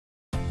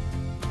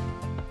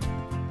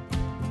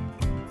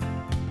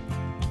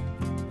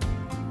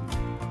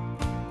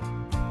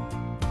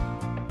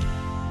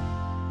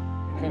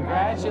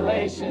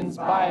Congratulations,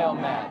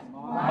 Biomat,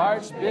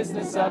 March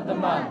Business of the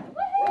Month.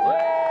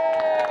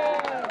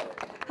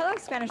 Hello,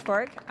 Spanish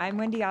Fork. I'm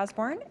Wendy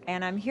Osborne,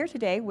 and I'm here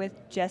today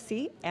with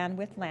Jesse and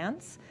with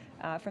Lance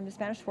from the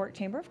Spanish Fork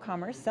Chamber of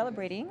Commerce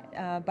celebrating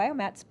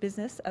Biomat's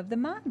Business of the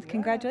Month.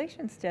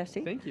 Congratulations,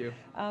 Jesse. Thank you.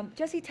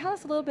 Jesse, tell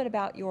us a little bit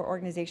about your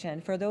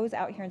organization. For those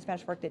out here in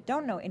Spanish Fork that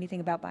don't know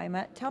anything about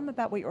Biomat, tell them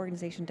about what your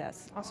organization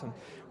does. Awesome.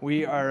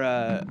 We are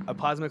a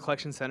plasma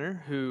collection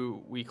center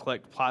who we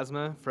collect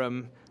plasma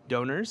from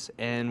donors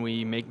and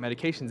we make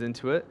medications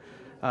into it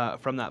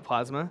from that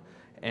plasma,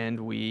 and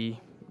we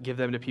give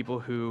them to people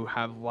who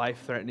have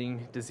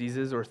life-threatening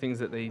diseases or things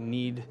that they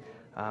need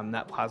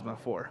that plasma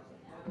for.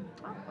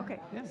 Oh, okay.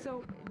 Yeah.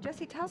 So,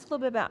 Jesse, tell us a little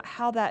bit about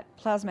how that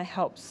plasma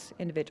helps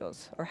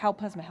individuals, or how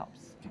plasma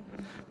helps.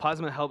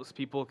 Plasma helps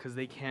people because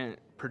they can't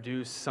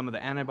produce some of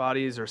the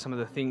antibodies or some of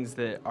the things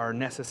that are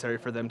necessary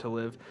for them to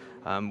live.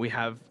 We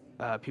have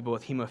people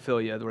with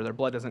hemophilia where their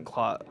blood doesn't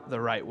clot the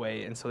right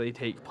way, and so they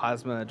take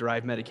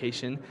plasma-derived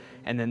medication,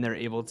 and then they're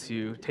able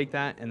to take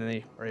that, and then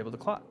they are able to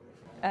clot.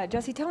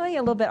 Jesse, tell me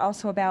a little bit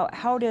also about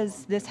how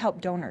does this help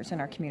donors in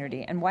our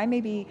community, and why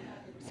maybe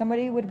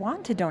somebody would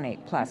want to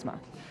donate plasma?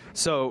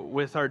 So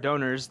with our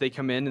donors, they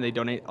come in and they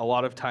donate a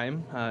lot of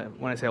time.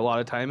 When I say a lot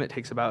of time, it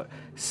takes about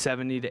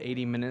 70 to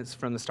 80 minutes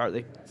from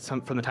the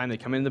from the time they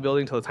come in the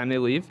building till the time they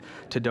leave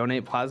to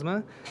donate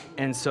plasma.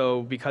 And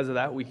so because of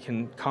that, we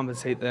can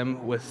compensate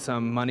them with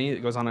some money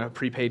that goes on a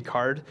prepaid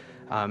card.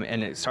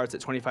 And it starts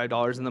at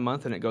 $25 in the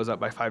month, and it goes up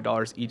by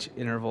 $5 each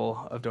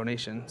interval of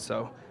donation.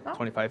 So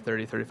 25,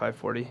 30, 35,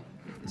 40.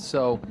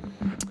 So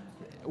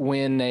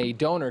when a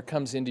donor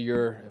comes into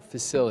your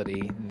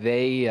facility,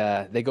 they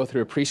go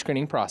through a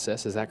pre-screening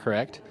process. Is that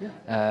correct?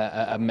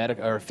 Yeah. A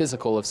medical or a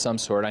physical of some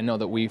sort. I know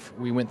that we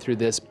went through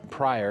this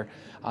prior.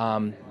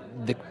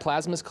 The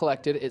plasma is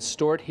collected, it's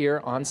stored here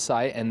on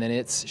site, and then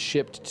it's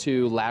shipped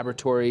to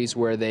laboratories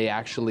where they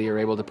actually are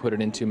able to put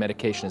it into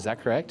medication. Is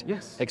that correct?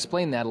 Yes.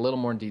 Explain that a little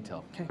more in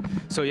detail. Okay.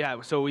 So yeah,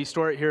 so we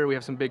store it here. We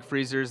have some big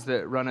freezers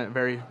that run at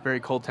very, very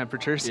cold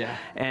temperatures. Yeah.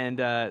 And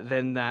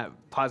then that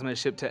plasma is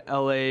shipped to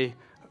LA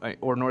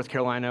or North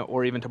Carolina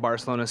or even to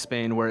Barcelona,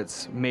 Spain, where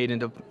it's made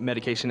into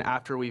medication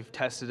after we've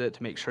tested it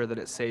to make sure that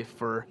it's safe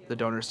for the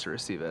donors to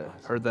receive it,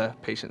 or the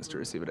patients to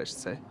receive it, I should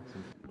say.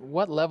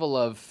 What level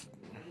of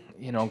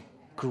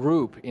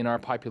group in our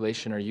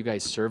population are you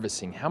guys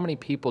servicing? How many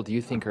people do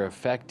you think are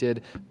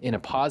affected in a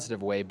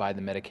positive way by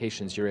the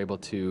medications you're able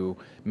to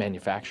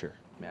manufacture?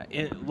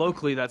 Yeah,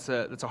 locally, that's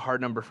a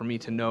hard number for me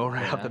to know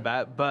right off the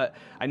bat, but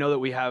I know that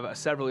we have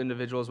several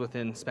individuals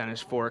within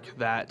Spanish Fork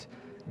that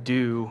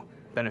do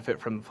benefit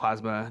from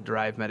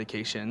plasma-derived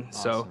medication.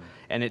 Awesome. So,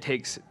 and it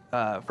takes,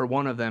 for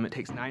one of them, it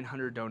takes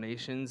 900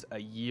 donations a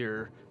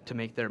year to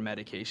make their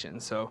medication.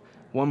 So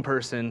one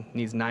person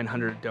needs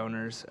 900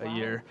 donors a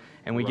year,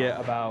 and we get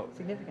about,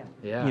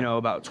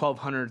 about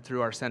 1,200 through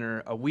our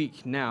center a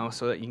week now,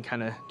 so that you can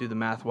kind of do the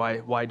math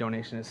why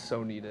donation is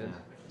so needed.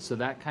 So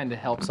that kind of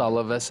helps all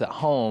of us at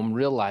home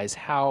realize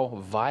how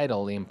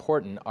vitally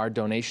important our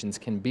donations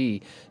can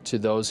be to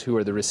those who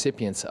are the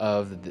recipients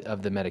of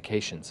the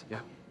medications. Yeah.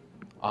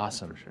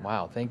 Awesome. Sure.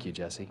 Wow. Thank you,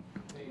 Jesse.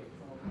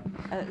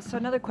 So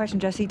another question,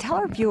 Jesse. Tell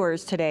our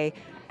viewers today,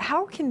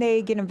 how can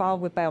they get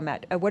involved with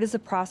Biomat? What is the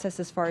process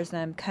as far as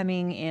them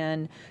coming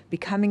in,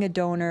 becoming a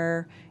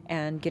donor,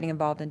 and getting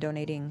involved in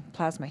donating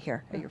plasma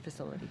here at your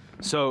facility?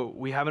 So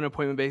we have an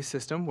appointment-based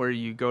system where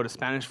you go to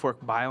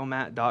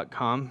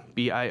SpanishForkBiomat.com,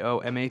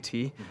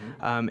 B-I-O-M-A-T,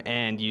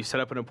 and you set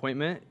up an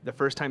appointment. The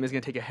first time is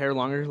going to take a hair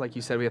longer. Like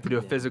you said, we have to do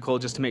a physical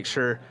just to make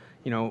sure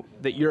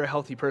that you're a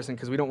healthy person,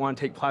 because we don't want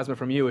to take plasma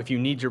from you if you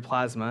need your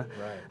plasma.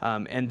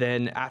 Right. And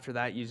then after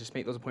that, you just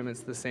make those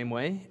appointments the same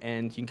way,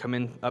 and you can come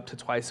in up to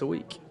twice a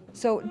week.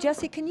 So,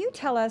 Jesse, can you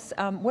tell us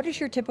what is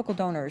your typical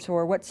donors,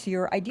 or what's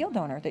your ideal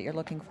donor that you're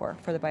looking for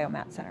the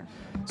Biomat Center?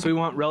 So we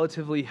want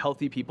relatively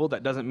healthy people.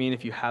 That doesn't mean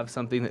if you have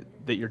something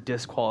that you're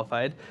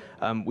disqualified.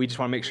 We just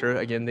want to make sure,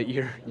 again, that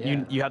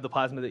you have the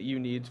plasma that you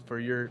need for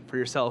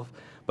yourself.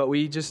 But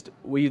we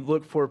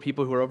look for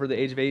people who are over the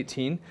age of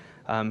 18,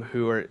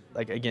 who are,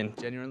 again,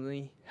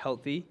 genuinely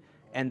healthy,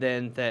 and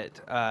then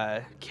that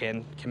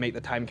can make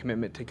the time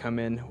commitment to come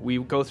in. We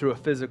go through a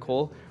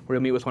physical where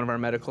you'll meet with one of our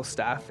medical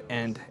staff,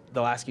 and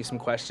they'll ask you some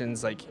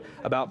questions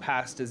about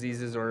past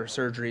diseases or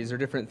surgeries or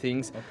different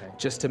things,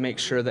 just to make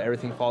sure that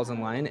everything falls in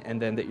line,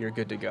 and then that you're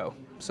good to go.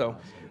 So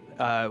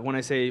when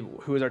I say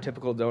who is our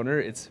typical donor,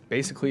 it's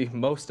basically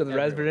most of the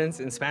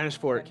residents in Spanish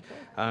Fork.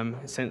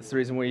 Since the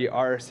reason we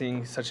are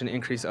seeing such an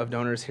increase of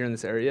donors here in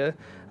this area,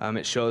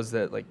 it shows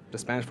that the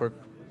Spanish Fork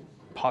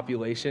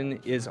population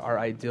is our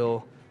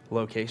ideal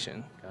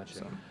location.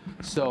 Gotcha.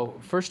 So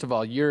first of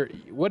all,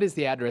 what is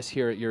the address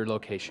here at your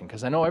location?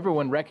 Because I know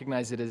everyone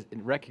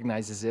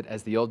recognizes it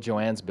as the old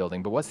Joanne's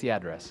building, but what's the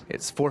address?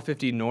 It's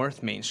 450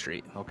 North Main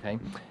Street. Okay.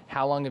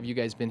 How long have you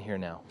guys been here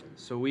now?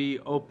 So we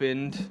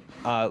opened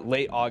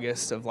late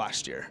August of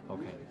last year.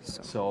 Okay.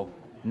 So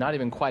not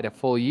even quite a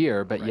full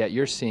year, but yet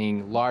you're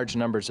seeing large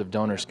numbers of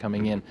donors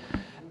coming in.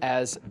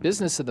 As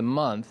Business of the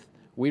Month,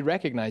 we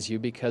recognize you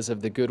because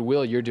of the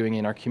goodwill you're doing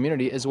in our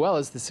community, as well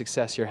as the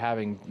success you're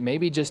having.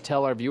 Maybe just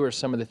tell our viewers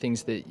some of the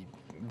things that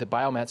the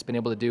Biomat's been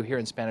able to do here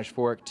in Spanish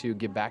Fork to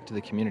give back to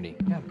the community.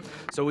 Yeah.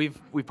 So we've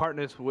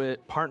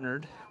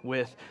partnered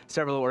with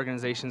several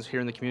organizations here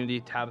in the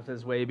community,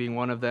 Tabitha's Way being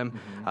one of them,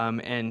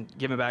 and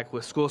given back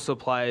with school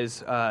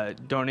supplies,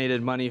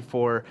 donated money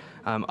for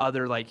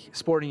other like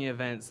sporting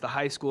events, the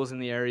high schools in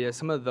the area,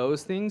 some of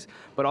those things,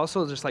 but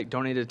also just like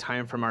donated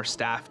time from our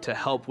staff to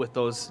help with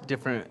those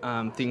different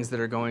things that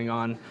are going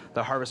on.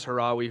 The Harvest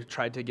Hurrah, we've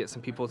tried to get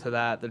some people to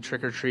that, the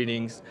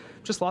trick-or-treatings,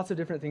 just lots of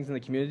different things in the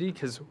community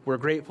because we're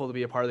grateful to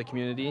be a part of the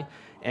community.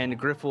 And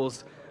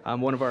Grifols,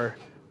 one of our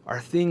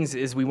things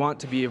is we want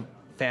to be a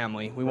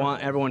family. We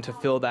want everyone to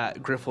feel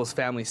that Grifols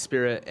family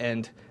spirit,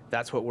 and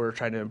that's what we're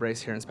trying to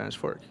embrace here in Spanish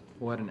Fork.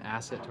 What an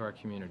asset to our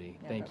community.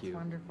 Yeah, Thank you.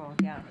 Wonderful.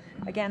 Yeah.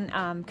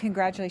 Again,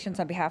 congratulations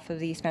on behalf of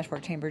the Spanish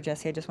Fork Chamber,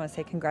 Jesse. I just want to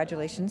say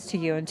congratulations to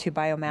you and to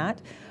Biomat.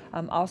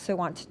 Also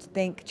want to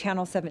thank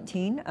Channel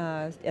 17,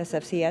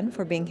 SFCN,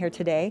 for being here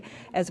today,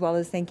 as well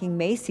as thanking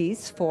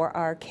Macy's for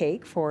our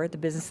cake for the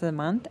Business of the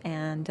Month.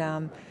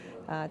 And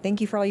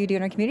thank you for all you do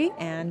in our community.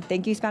 And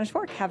thank you, Spanish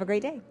Fork. Have a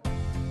great day.